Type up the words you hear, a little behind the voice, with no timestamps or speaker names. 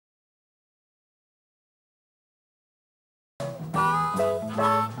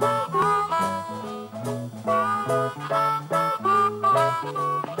My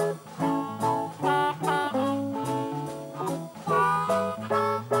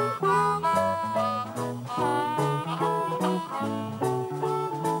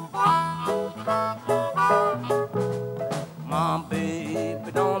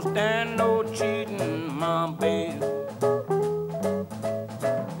baby don't stand no cheating, my baby.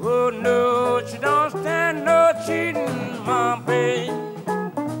 Oh no, she don't stand no cheating, my baby.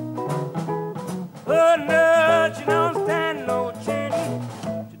 Oh no, she don't stand no cheating.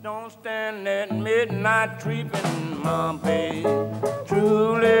 She don't stand that midnight creeping, my baby.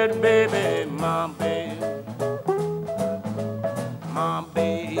 Truly, baby, my baby. My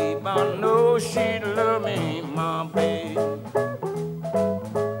baby, I know she love me, my baby.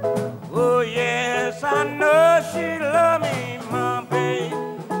 Oh yes, I know she love me, my baby.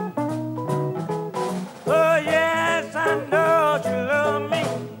 Oh yes, I know she love me.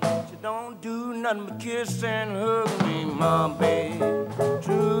 She don't do nothing but kiss and hug me, my baby.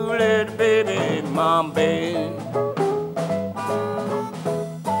 Truly, baby, my baby.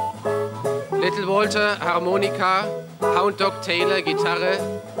 Little Walter, Harmonika, Hound Dog Taylor, Gitarre,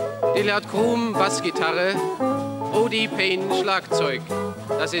 Dillard Crume, Bassgitarre, Odie, Payne, Schlagzeug.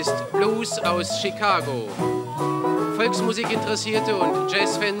 Das ist Blues aus Chicago. Volksmusikinteressierte und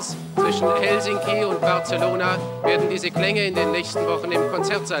Jazzfans zwischen Helsinki und Barcelona werden diese Klänge in den nächsten Wochen im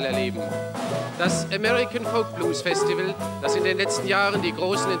Konzertsaal erleben. Das American Folk Blues Festival, das in den letzten Jahren die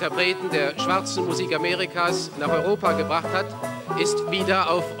großen Interpreten der schwarzen Musik Amerikas nach Europa gebracht hat, ist wieder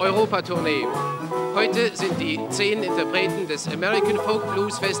auf Europatournee. Heute sind die 10 Interpreten des American Folk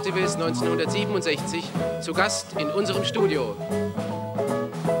Blues Festivals 1967 zu Gast in unserem Studio.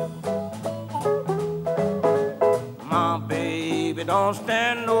 My baby don't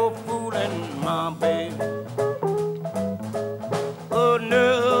stand no fooling, my baby. Oh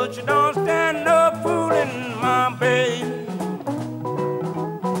no, she don't stand no fooling, my baby.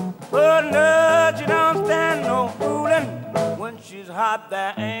 Oh no, she don't stand no fooling. When she's hot,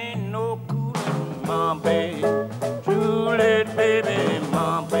 there ain't no cooling, my baby. Truly, baby,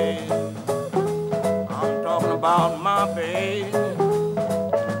 my baby. I'm talking about my baby.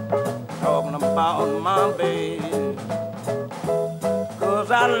 Talking about my baby.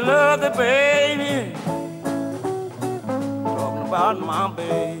 'Cause I love the baby. Talking about my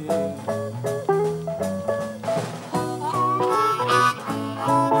baby.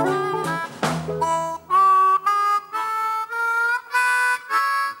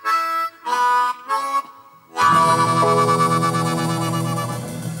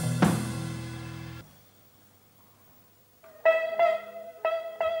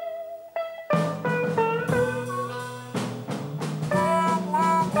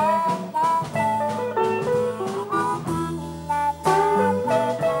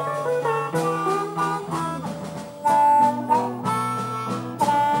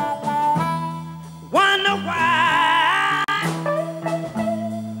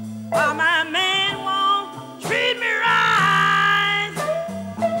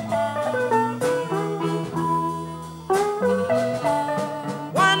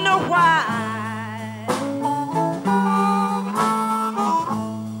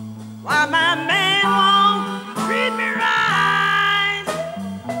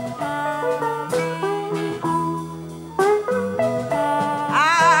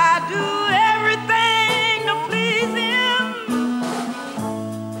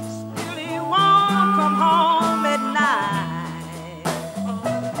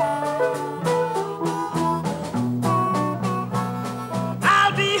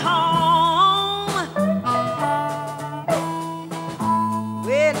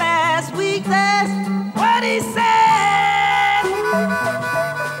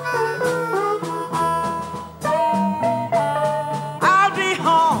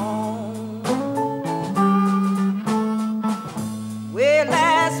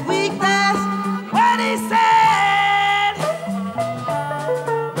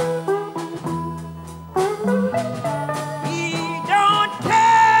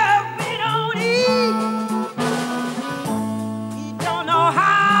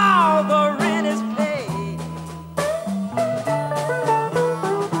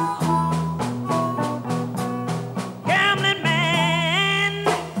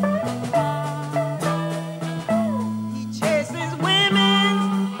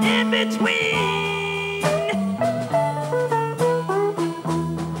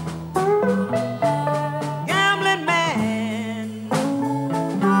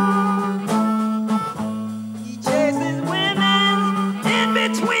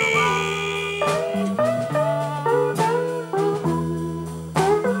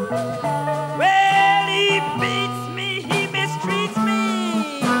 Well, he beats me, he mistreats me.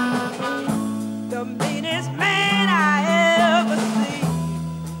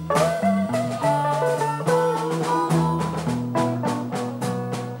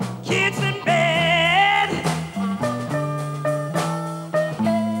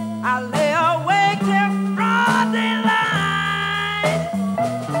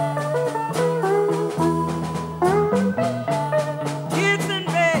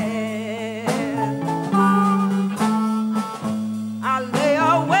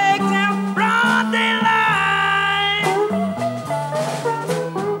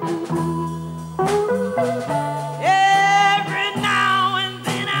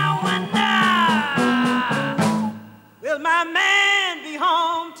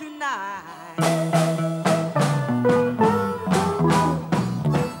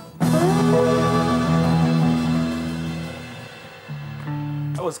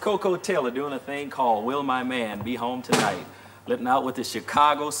 was Koko Taylor doing a thing called Will My Man Be Home Tonight? Letting out with the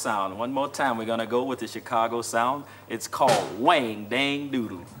Chicago sound. One more time, we're gonna go with the Chicago sound. It's called Wang Dang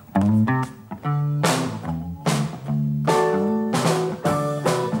Doodle.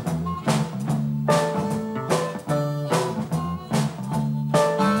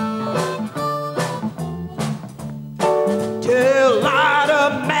 Till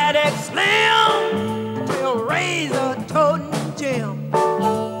automatic slim, till razor toting Jim,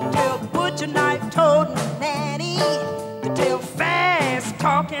 till butcher knife toting Nanny, till fast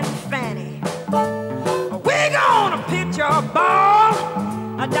talking Fanny. We're gonna pitch a ball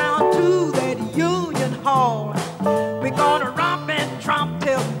down to that Union Hall. We're gonna romp and tromp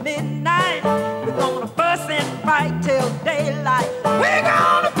till midnight. We're gonna fuss and fight till daylight. We're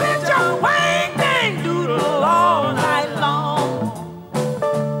gonna pitch a wang dang doodle all night long.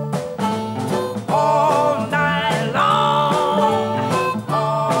 All night long.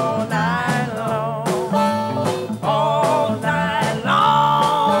 All night long. All night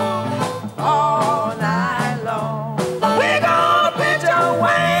long. All night long. We're gonna pitch a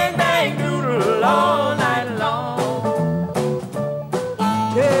wang dang doodle all night long.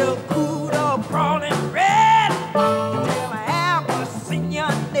 Till Poodle crawling red, till I ever seen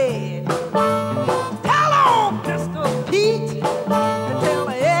your Ned. Tell on Pistol Pete, tell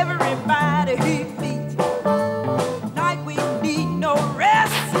everybody he meets. Night we need no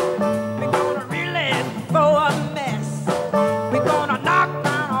rest. We're gonna really throw a mess. We're gonna knock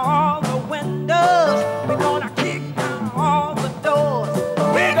down all the windows. We're gonna kick down all the doors.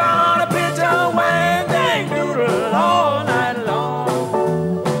 We're gonna pitch a wang dang doodle all night long.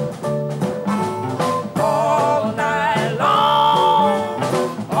 All night long.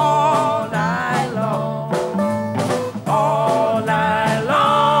 All night long. All night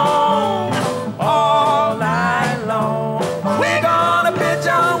long. All night long. We're gonna pitch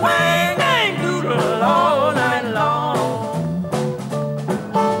a wang dang doodle all night long.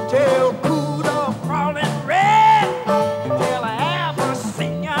 Till Poodle crawling red, till I ever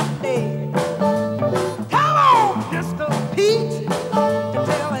seen your Ned. Tell on Pistol Pete,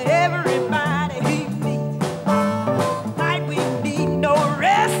 tell everybody he meets. Night we need no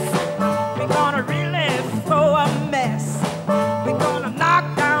rest. We're gonna really throw a mess. We're gonna knock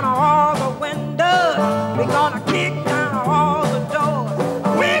down all the windows. We're gonna kick down all the doors.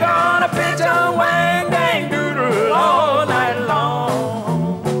 We're gonna pitch a wang dang doodle all night long.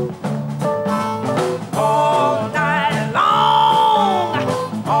 All night long.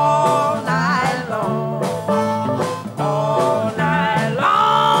 All night long. All night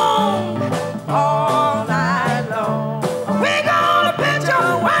long. All night long. We're gonna pitch a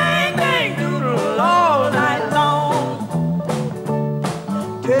wang dang doodle all night long.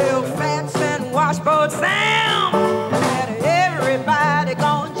 Till fence and washboard sand.